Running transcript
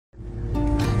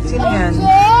Sino yan?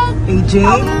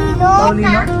 AJ?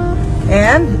 Paulino?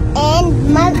 And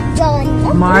Mark John.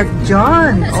 Mark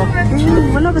John.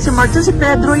 Okay. Wala ba si Mark John? Si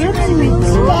Pedro yan. Si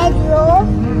Pedro.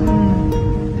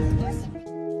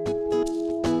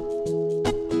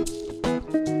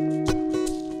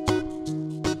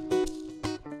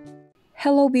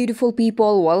 Hello beautiful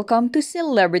people! Welcome to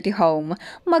Celebrity Home.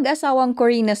 Mag-asawang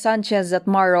Korina, Sanchez at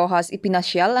Roxas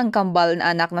ipinasyal ang kambal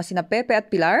na anak na sina Pepe at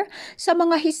Pilar sa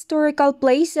mga historical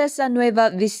places sa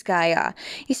Nueva Vizcaya.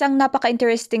 Isang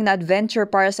napaka-interesting na adventure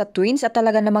para sa twins at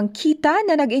talaga namang kita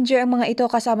na nag-enjoy ang mga ito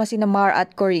kasama sina Mar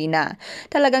at Korina.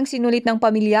 Talagang sinulit ng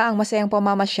pamilya ang masayang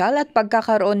pamamasyal at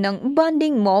pagkakaroon ng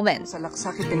bonding moments. Sa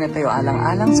laksakit tinatayo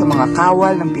alang-alang sa mga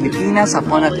kawal ng Pilipinas,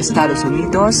 Japon at Estados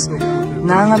Unidos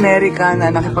ng Amerika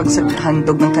na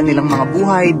nakipaghandog ng kanilang mga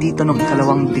buhay dito noong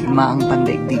ikalawang digmaang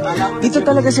pandaigdig. Dito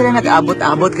talaga sila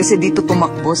nag-abot-abot kasi dito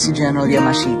tumakbo si General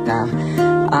Yamashita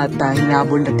at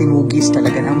hinabol na tinugis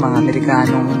talaga ng mga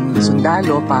Amerikanong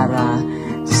sundalo para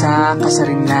sa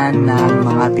kasarinlan ng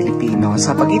mga Pilipino.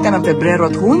 Sa pagitan ng Pebrero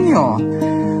at Hunyo,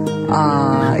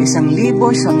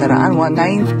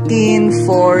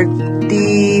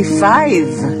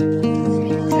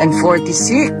 1945 and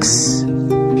 46,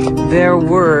 there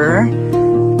were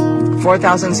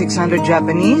 4,600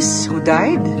 Japanese who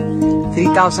died,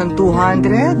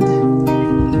 3,200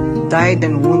 died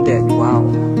and wounded. Wow.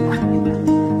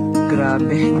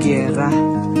 Grabe, giyera.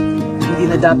 Hindi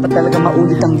na dapat talaga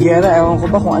maulit ang giyera. Ewan ko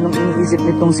ba kung anong iniisip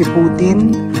nitong si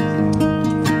Putin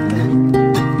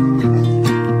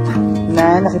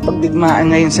na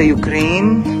nakipagdigmaan ngayon sa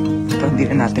Ukraine. Ito, hindi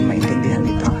na natin maintindihan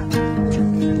ito.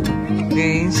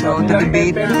 Okay, so the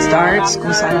debate starts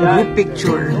kung saan ang group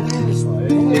picture.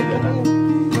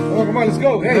 Oh, come on, let's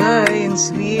go. Hey. Ay, and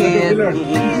sweet.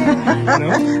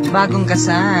 Bagong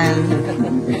kasal. 2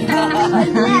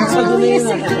 years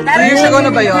ago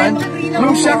na ba yun?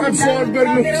 Yung shock absorber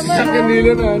nung sasakyan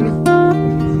nila na ano.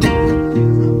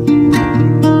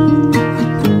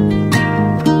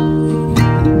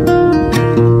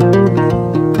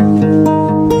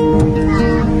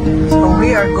 So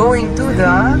we are going to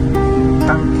the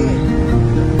Tangke.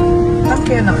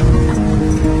 Tangke na.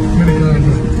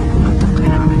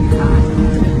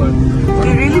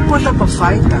 They really put up a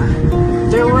fight.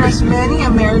 There were as many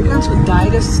Americans who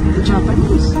died as the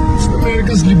Japanese.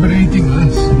 America's liberating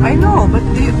us. I know, but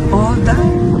they all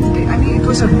died. I mean, it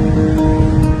was a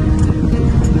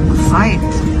fight.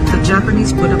 The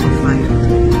Japanese put up a fight.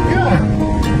 Yeah.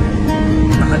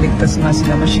 Nakaligtas nga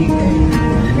sila Mashita.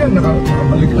 Yeah,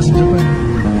 nakabalik pa sa Japan.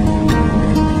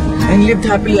 And lived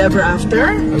happily ever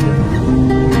after?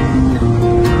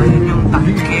 Ayun yung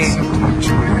Tangke.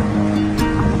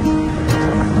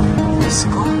 Diyos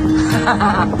ko.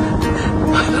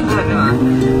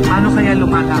 Paano kaya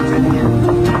lumalakad yan?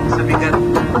 Sa bigat.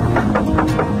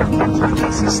 So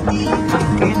this is the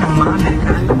Tangke ng mga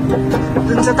Amerikano.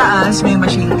 Dun sa taas may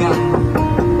machine gun.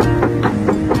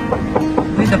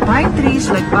 With the pine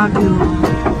trees like Baguio.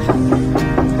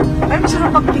 Ay,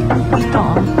 masarap mag-picnic dito.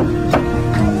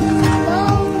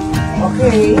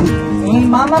 Okay.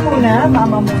 Mama muna.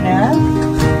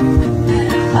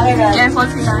 Okay, Careful,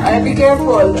 Pilar. Be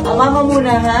careful. Mama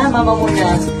muna, ha? Mama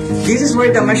muna. This is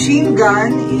where the machine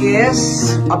gun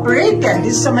is operated.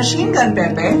 This is a machine gun,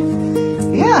 Pepe.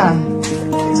 Yeah.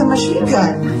 It's a machine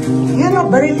gun. Yan, no,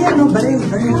 baril yan, no, baril.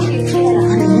 Baril.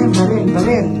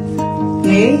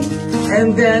 Okay?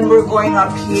 And then we're going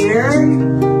up here.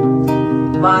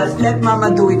 But let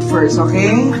Mama do it first,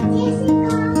 okay?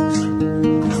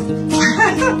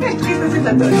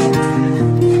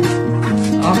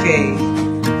 Okay.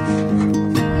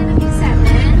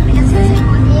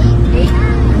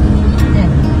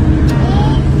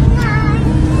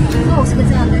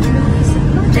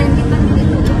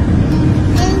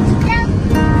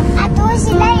 Ato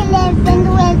sila 11,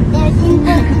 12, 13,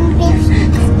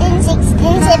 14, 15,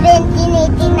 16,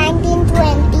 17, 18, 19,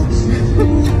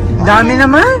 20. Dami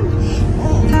naman.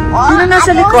 Sino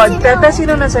nasa likod? Pepe,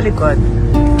 sino nasa likod?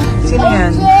 Sino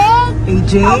yan?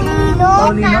 AJ?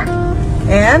 Paulino?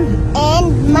 And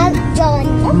Mark John.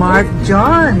 Mark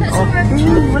John.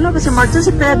 Okay. Wala ba si Mark John?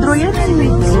 Si Pedro yan. Si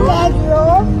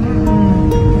Pedro.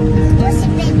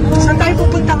 Saan tayo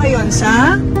pupunta ngayon?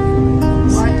 Sa?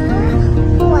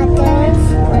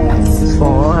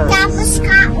 Waterfalls. Tapos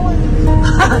kaon.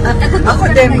 Ako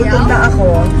din, gutom na ako.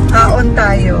 Kaon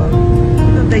tayo.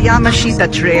 The Yamashita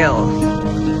Trail.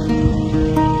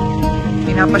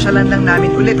 Pinapasyalan lang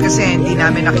namin ulit kasi hindi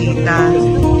namin nakita.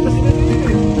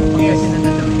 Yes,